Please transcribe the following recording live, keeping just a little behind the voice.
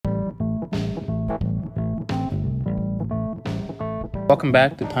Welcome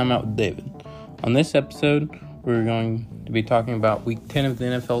back to Time Out with David. On this episode, we're going to be talking about Week 10 of the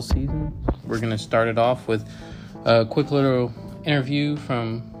NFL season. We're going to start it off with a quick little interview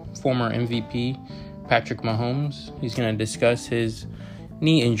from former MVP Patrick Mahomes. He's going to discuss his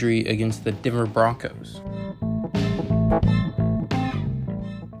knee injury against the Denver Broncos.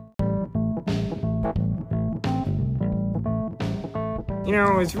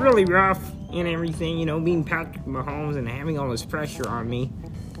 It's really rough and everything, being Patrick Mahomes and having all this pressure on me.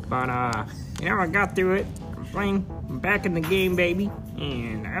 But, I got through it. I'm back in the game, baby.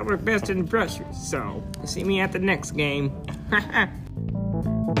 And I work best in the pressure. So, see me at the next game.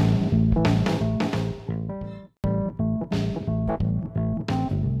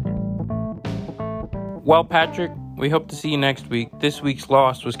 Well, Patrick, we hope to see you next week. This week's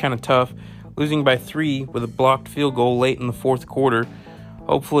loss was kind of tough, losing by 3 with a blocked field goal late in the fourth quarter.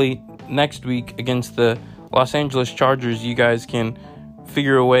 Hopefully, next week against the Los Angeles Chargers, you guys can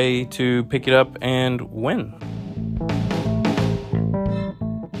figure a way to pick it up and win.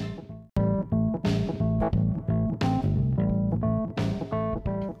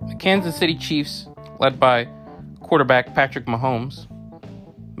 The Kansas City Chiefs, led by quarterback Patrick Mahomes,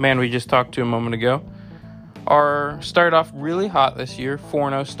 man we just talked to a moment ago, started off really hot this year,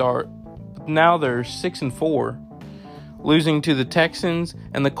 4-0 start. Now they're 6-4, losing to the Texans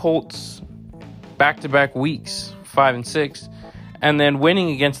and the Colts back-to-back weeks, 5-6, and then winning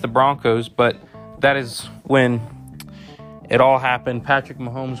against the Broncos. But that is when it all happened. Patrick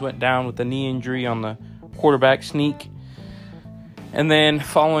Mahomes went down with a knee injury on the quarterback sneak. And then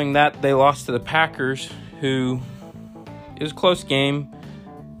following that, they lost to the Packers, it was a close game.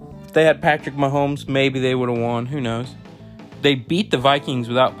 If they had Patrick Mahomes, maybe they would have won. Who knows? They beat the Vikings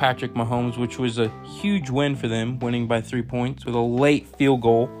without Patrick Mahomes, which was a huge win for them, winning by 3 points with a late field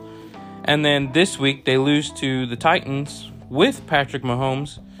goal. And then this week, they lose to the Titans with Patrick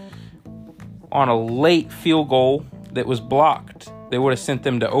Mahomes on a late field goal that was blocked. They would have sent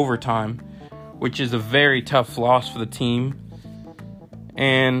them to overtime, which is a very tough loss for the team.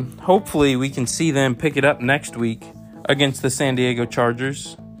 And hopefully we can see them pick it up next week against the San Diego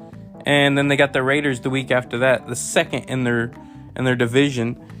Chargers. And then they got the Raiders the week after that, the second in their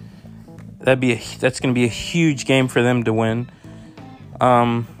division. That's going to be a huge game for them to win.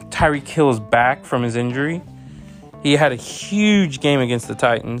 Tyreek Hill is back from his injury. He had a huge game against the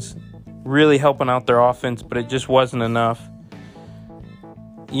Titans, really helping out their offense, but it just wasn't enough.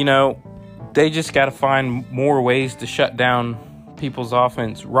 They just got to find more ways to shut down people's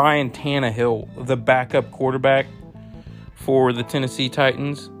offense. Ryan Tannehill, the backup quarterback for the Tennessee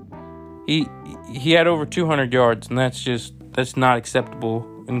Titans, he had over 200 yards, and that's not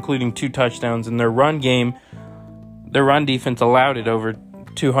acceptable, including 2 touchdowns. And their run defense allowed it over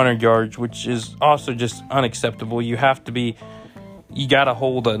 200 yards, which is also just unacceptable. You got to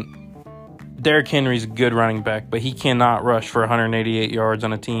hold Derrick Henry's a good running back, but he cannot rush for 188 yards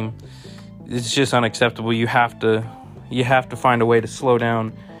on a team. It's just unacceptable. You have to find a way to slow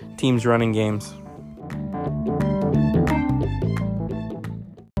down teams' running games.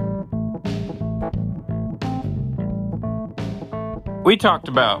 We talked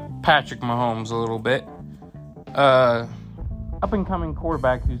about Patrick Mahomes a little bit. Up-and-coming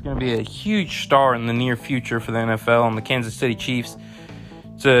quarterback who's going to be a huge star in the near future for the NFL and the Kansas City Chiefs.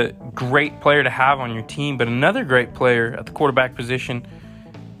 It's a great player to have on your team, but another great player at the quarterback position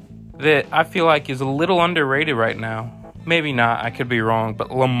that I feel like is a little underrated right now. Maybe not, I could be wrong,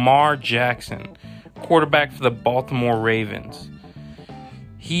 but Lamar Jackson, quarterback for the Baltimore Ravens.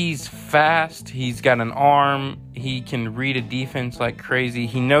 He's fast, he's got an arm, he can read a defense like crazy.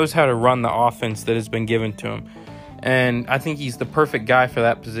 He knows how to run the offense that has been given to him. And I think he's the perfect guy for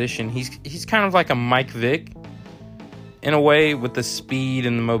that position. He's kind of like a Mike Vick in a way, with the speed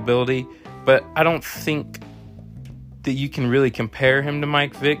and the mobility. But I don't think that you can really compare him to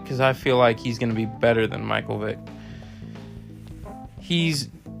Mike Vick, because I feel like he's going to be better than Michael Vick. He's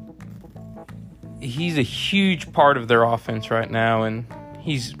a huge part of their offense right now, and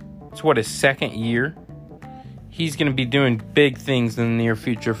it's his second year. He's going to be doing big things in the near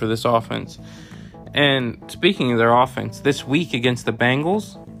future for this offense. And speaking of their offense, this week against the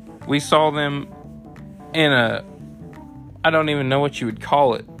Bengals, we saw them in I don't even know what you would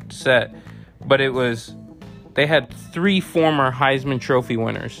call it, set. But they had 3 former Heisman Trophy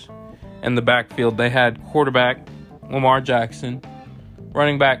winners in the backfield. They had quarterback Lamar Jackson,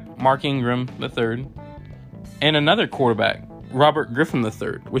 running back Mark Ingram III, and another quarterback, Robert Griffin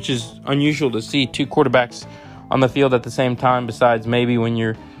III, which is unusual to see 2 quarterbacks on the field at the same time, besides maybe when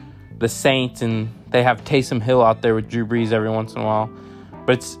you're the Saints and they have Taysom Hill out there with Drew Brees every once in a while.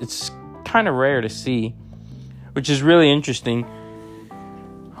 But it's kind of rare to see, which is really interesting.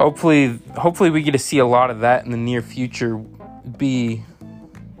 hopefully we get to see a lot of that in the near future. Be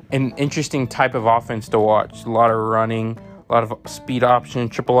an interesting type of offense to watch. A lot of running, a lot of speed option,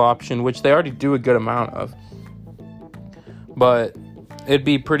 triple option, which they already do a good amount of. But it'd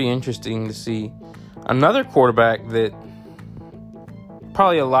be pretty interesting to see another quarterback that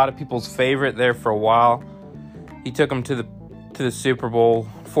probably a lot of people's favorite there for a while. He took them to the Super Bowl.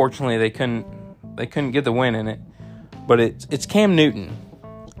 Fortunately, they couldn't get the win in it. But it's Cam Newton.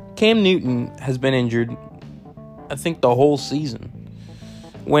 Cam Newton has been injured, I think, the whole season.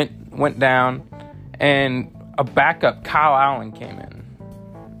 Went down, and a backup, Kyle Allen, came in.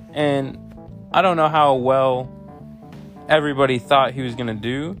 And I don't know how well everybody thought he was going to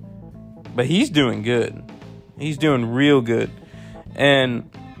do, but he's doing good. He's doing real good. And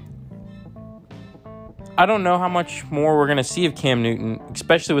I don't know how much more we're going to see of Cam Newton,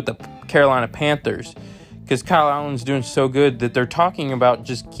 especially with the Carolina Panthers, because Kyle Allen's doing so good that they're talking about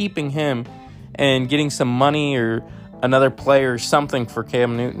just keeping him and getting some money or another player or something for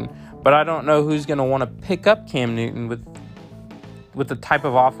Cam Newton. But I don't know who's going to want to pick up Cam Newton with the type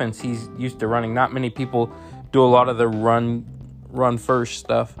of offense he's used to running. Not many people do a lot of the run first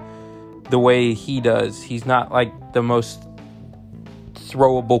stuff the way he does. He's not like the most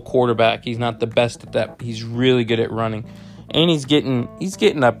throwable quarterback. He's not the best at that. He's really good at running. And he's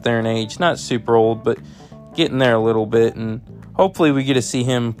getting up there in age. Not super old, but getting there a little bit. And hopefully we get to see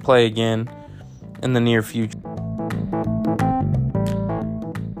him play again in the near future.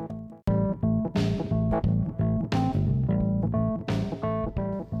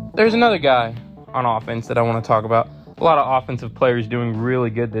 There's another guy on offense that I want to talk about. A lot of offensive players doing really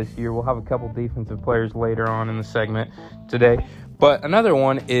good this year. We'll have a couple defensive players later on in the segment today. But another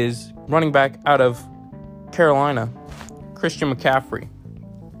one is running back out of Carolina, Christian McCaffrey.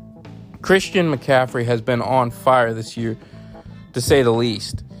 Christian McCaffrey has been on fire this year, to say the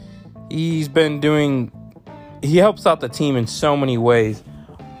least. He helps out the team in so many ways.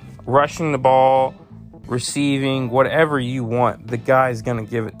 Rushing the ball, receiving, whatever you want, the guy's going to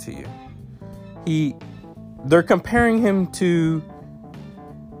give it to you. They're comparing him to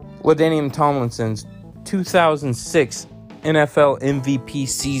LaDainian Tomlinson's 2006 NFL MVP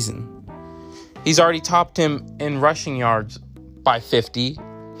season. He's already topped him in rushing yards by 50,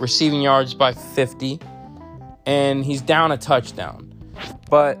 receiving yards by 50, and he's down a touchdown.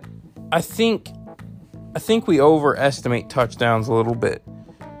 But I think we overestimate touchdowns a little bit.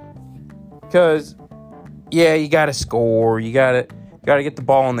 Because, yeah, you got to score, you got to get the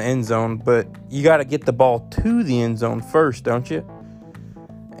ball in the end zone, but you got to get the ball to the end zone first, don't you?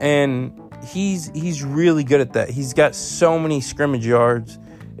 And he's really good at that. He's got so many scrimmage yards.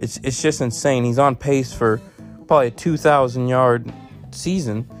 It's just insane. He's on pace for probably a 2,000-yard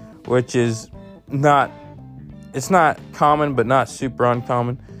season, which is not common, but not super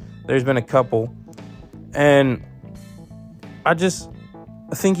uncommon. There's been a couple. And I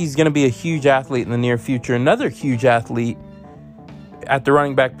think he's going to be a huge athlete in the near future. Another huge athlete at the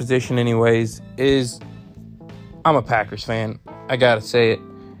running back position anyways is, I'm a Packers fan, I got to say it,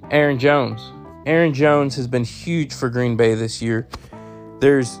 Aaron Jones. Aaron Jones has been huge for Green Bay this year.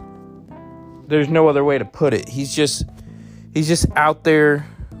 There's no other way to put it. He's just out there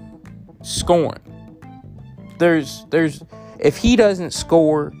scoring. If he doesn't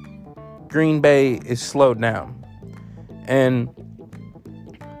score, Green Bay is slowed down. And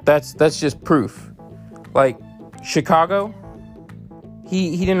that's just proof. Like Chicago,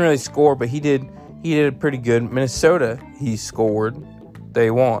 he didn't really score, but he did pretty good. Minnesota, he scored,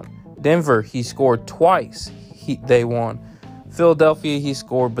 they won. Denver, he scored twice, they won. Philadelphia, he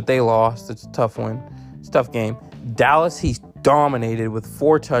scored, but they lost. It's a tough win. It's a tough game. Dallas, he's dominated with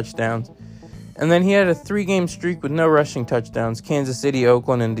 4 touchdowns. And then he had a 3-game streak with no rushing touchdowns. Kansas City,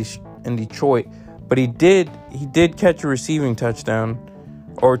 Oakland, and Detroit. But he did catch a receiving touchdown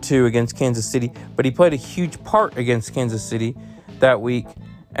or 2 against Kansas City. But he played a huge part against Kansas City that week.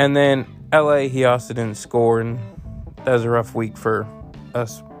 And then LA, he also didn't score. And that was a rough week for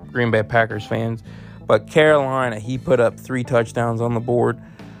us Green Bay Packers fans. But Carolina, he put up 3 touchdowns on the board,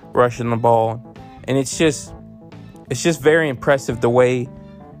 rushing the ball. And it's just very impressive the way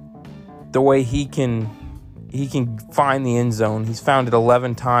he can find the end zone. He's found it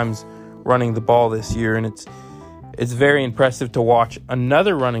 11 times running the ball this year, and it's very impressive to watch.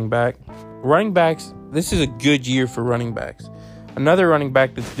 Another running back. Running backs, this is a good year for running backs. Another running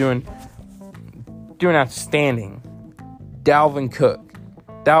back that's doing outstanding. Dalvin Cook.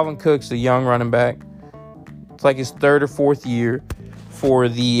 Dalvin Cook's a young running back. It's like his 3rd or 4th year for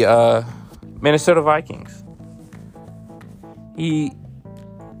the Minnesota Vikings. He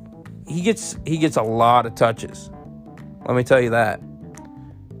gets a lot of touches. Let me tell you that.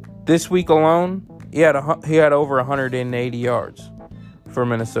 This week alone, he had over 180 yards for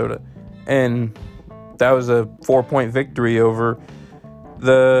Minnesota. And that was a 4-point victory over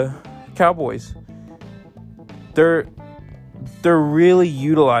the Cowboys. They're really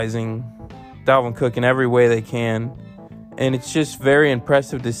utilizing Dalvin Cook in every way they can. And it's just very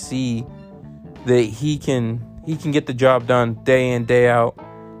impressive to see that he can get the job done day in, day out.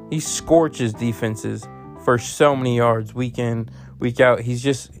 He scorches defenses for so many yards week in, week out. He's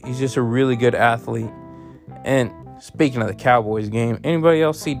just a really good athlete. And speaking of the Cowboys game, anybody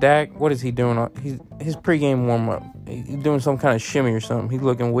else see Dak? What is he doing? His pregame warm-up. He's doing some kind of shimmy or something. He's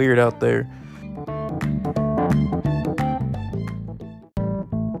looking weird out there.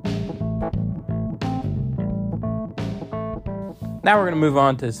 Now we're going to move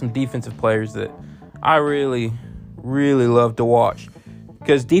on to some defensive players that I really, really love to watch.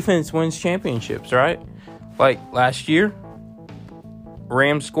 Because defense wins championships, right? Like last year,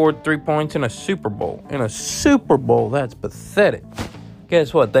 Rams scored 3 points in a Super Bowl. In a Super Bowl, that's pathetic.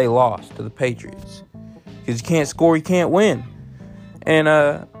 Guess what? They lost to the Patriots. Because you can't score, you can't win. And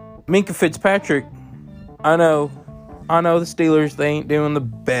Minkah Fitzpatrick, I know the Steelers, they ain't doing the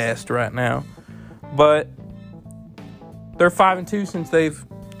best right now. But they're 5-2 since they've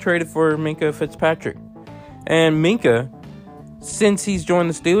traded for Minkah Fitzpatrick. And Minkah, since he's joined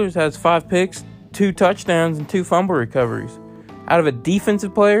the Steelers, has 5 picks, 2 touchdowns, and 2 fumble recoveries. Out of a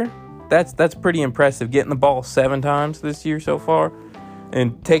defensive player, that's pretty impressive. Getting the ball 7 times this year so far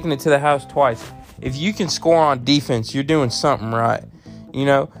and taking it to the house twice. If you can score on defense, you're doing something right. You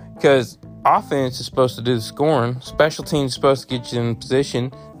know, because offense is supposed to do the scoring. Special teams is supposed to get you in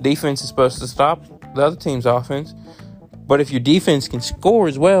position. Defense is supposed to stop the other team's offense. But if your defense can score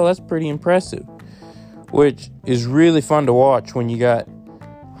as well, that's pretty impressive. Which is really fun to watch when you got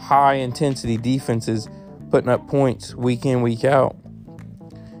high-intensity defenses putting up points week in, week out.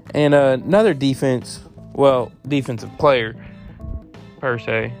 And another defensive player, per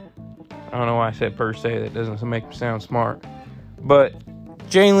se. I don't know why I said per se. That doesn't make me sound smart. But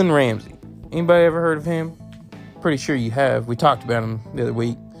Jalen Ramsey. Anybody ever heard of him? Pretty sure you have. We talked about him the other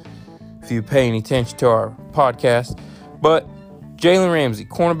week, if you pay any attention to our podcast. But Jalen Ramsey,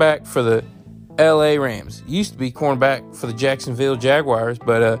 cornerback for the L.A. Rams. Used to be cornerback for the Jacksonville Jaguars,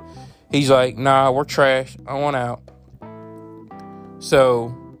 but he's like, nah, we're trash. I want out.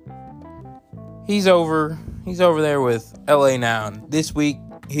 So he's over there with L.A. now. And this week,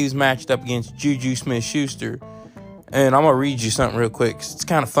 he's matched up against Juju Smith-Schuster. And I'm going to read you something real quick, 'cause it's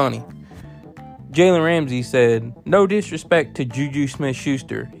kind of funny. Jalen Ramsey said, no disrespect to Juju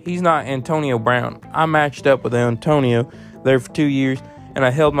Smith-Schuster. He's not Antonio Brown. I matched up with Antonio there for 2 years, and I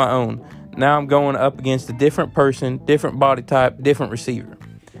held my own. Now I'm going up against a different person, different body type, different receiver.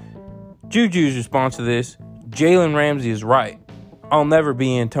 Juju's response to this, Jalen Ramsey is right. I'll never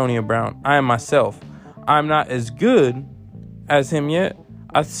be Antonio Brown. I am myself. I'm not as good as him yet.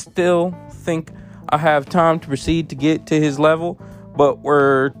 I still think I have time to proceed to get to his level, but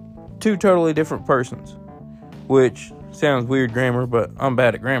we're 2 totally different persons, which sounds weird grammar, but I'm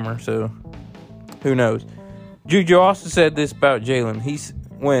bad at grammar, so who knows. Juju also said this about Jalen.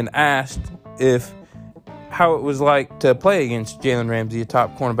 When asked how it was like to play against Jalen Ramsey, a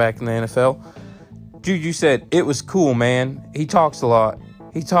top cornerback in the NFL, Juju said, it was cool, man. He talks a lot.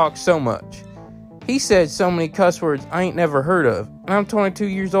 He talks so much. He said so many cuss words I ain't never heard of, and I'm 22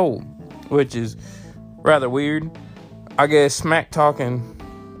 years old, which is rather weird. I guess smack talking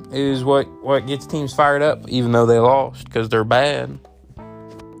is what gets teams fired up, even though they lost, because they're bad.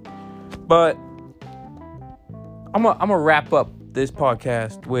 But I'm gonna wrap up this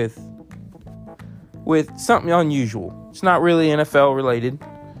podcast with something unusual. It's not really NFL related,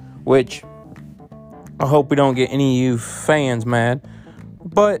 which I hope we don't get any of you fans mad.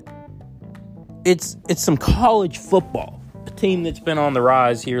 But it's some college football, a team that's been on the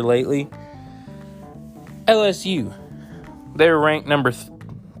rise here lately. LSU, they were ranked number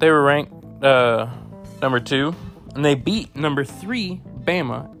 2, and they beat number 3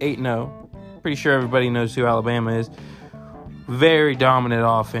 Bama 8-0. Pretty sure everybody knows who Alabama is. Very dominant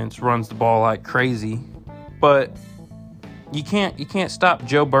offense, runs the ball like crazy, but you can't stop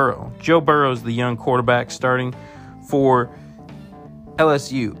Joe Burrow. Joe Burrow's the young quarterback starting for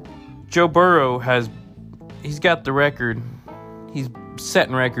LSU. Joe Burrow he's got the record. He's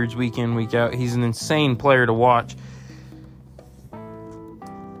setting records week in, week out. He's an insane player to watch.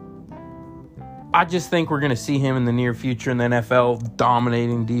 I just think we're going to see him in the near future in the NFL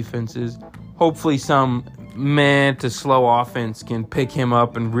dominating defenses. Hopefully some to slow offense can pick him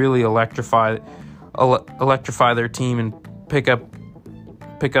up and really electrify their team and pick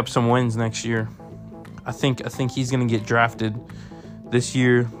up some wins next year. I think he's going to get drafted this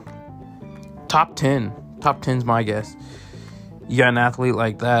year top 10. Top 10's my guess. You got an athlete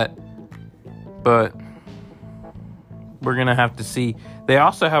like that. But we're going to have to see. They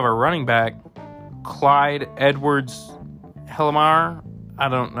also have a running back, Clyde Edwards-Helaire. I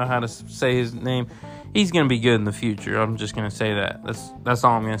don't know how to say his name. He's going to be good in the future. I'm just going to say that. That's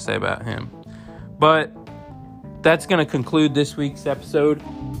all I'm going to say about him. But that's going to conclude this week's episode.